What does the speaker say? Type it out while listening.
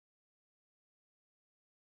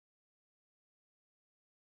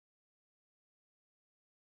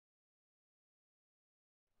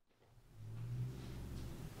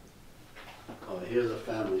here's a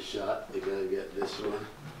family shot. You gotta get this one.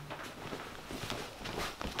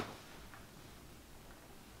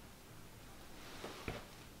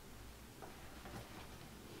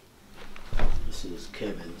 This is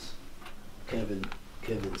Kevin's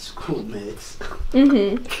schoolmates.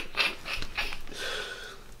 Mm-hmm.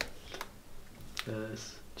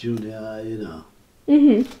 Junior high, you know.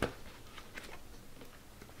 Mm-hmm.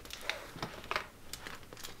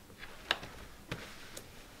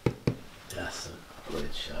 That's a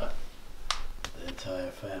great shot. The entire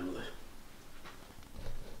family.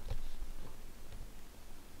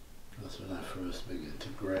 That's when I first began to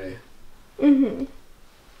gray. Mm-hmm.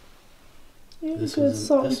 Yeah, This good was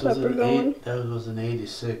salt and pepper going. That was in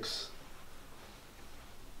 '86.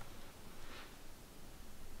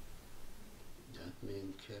 That me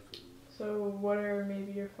and Kevin. So what are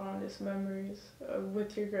maybe your fondest memories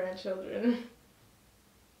with your grandchildren?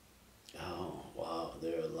 Oh, wow,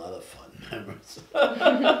 there are a lot of fun memories.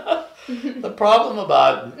 The problem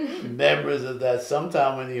about memories is that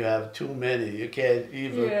sometimes when you have too many, you can't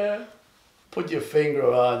even put your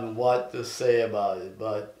finger on what to say about it.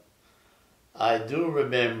 But I do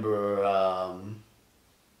remember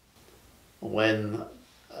when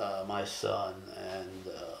my son and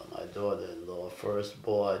my daughter-in-law first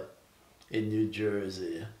bought in New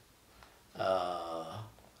Jersey,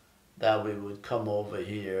 that we would come over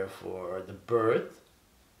here for the birth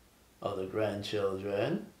of the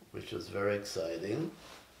grandchildren, which was very exciting.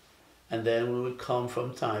 And then we would come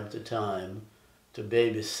from time to time to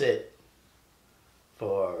babysit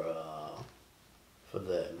for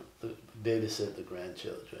them, to babysit the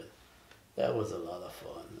grandchildren. That was a lot of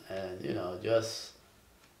fun. And, you know, just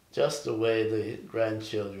the way the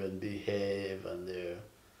grandchildren behave and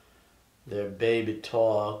their baby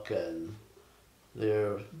talk and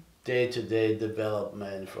their day-to-day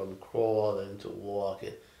development from crawling to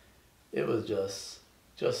walking. It was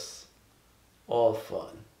just all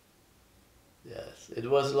fun. Yes, it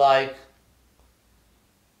was like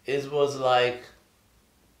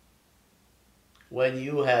when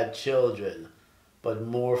you had children, but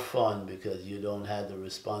more fun because you don't have the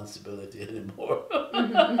responsibility anymore.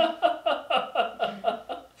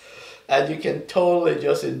 And you can totally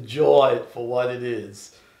just enjoy it for what it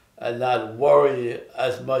is and not worry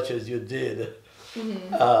as much as you did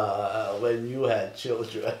when you had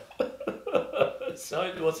children. So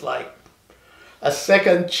it was like a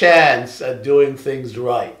second chance at doing things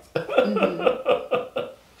right.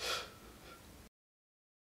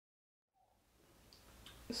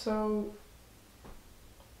 So,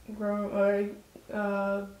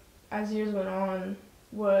 as years went on,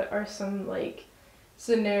 what are some like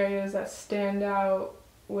scenarios that stand out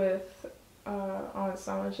with Aunt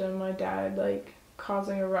Sanja and my dad, like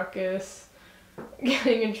causing a ruckus,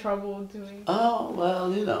 getting in trouble, doing? Oh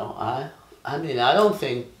well, you know, I mean, I don't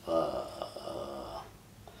think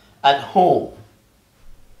at home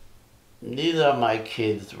neither of my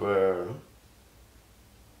kids were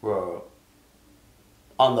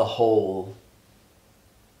on the whole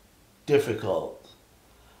difficult.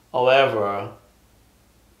 However,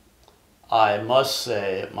 I must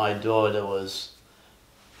say my daughter was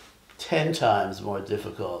 10 times more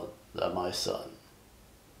difficult than my son,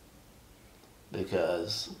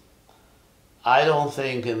 because I don't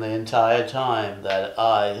think in the entire time that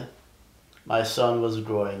my son was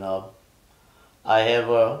growing up, I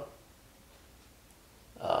ever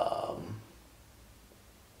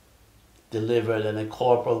delivered any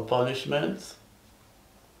corporal punishment,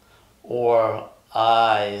 or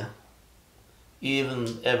I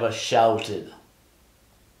even ever shouted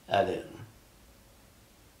at him.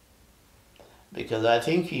 Because I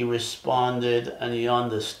think he responded and he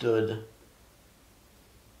understood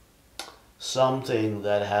something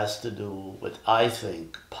that has to do with, I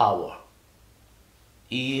think, power.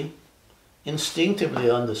 He instinctively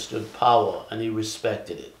understood power and he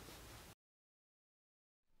respected it.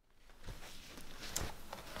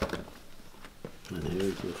 And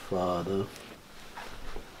here's your father.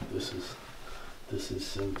 This is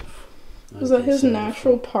Was that his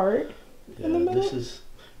natural part? Yeah,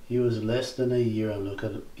 he was less than a year, and look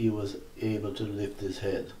at, he was able to lift his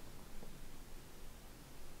head.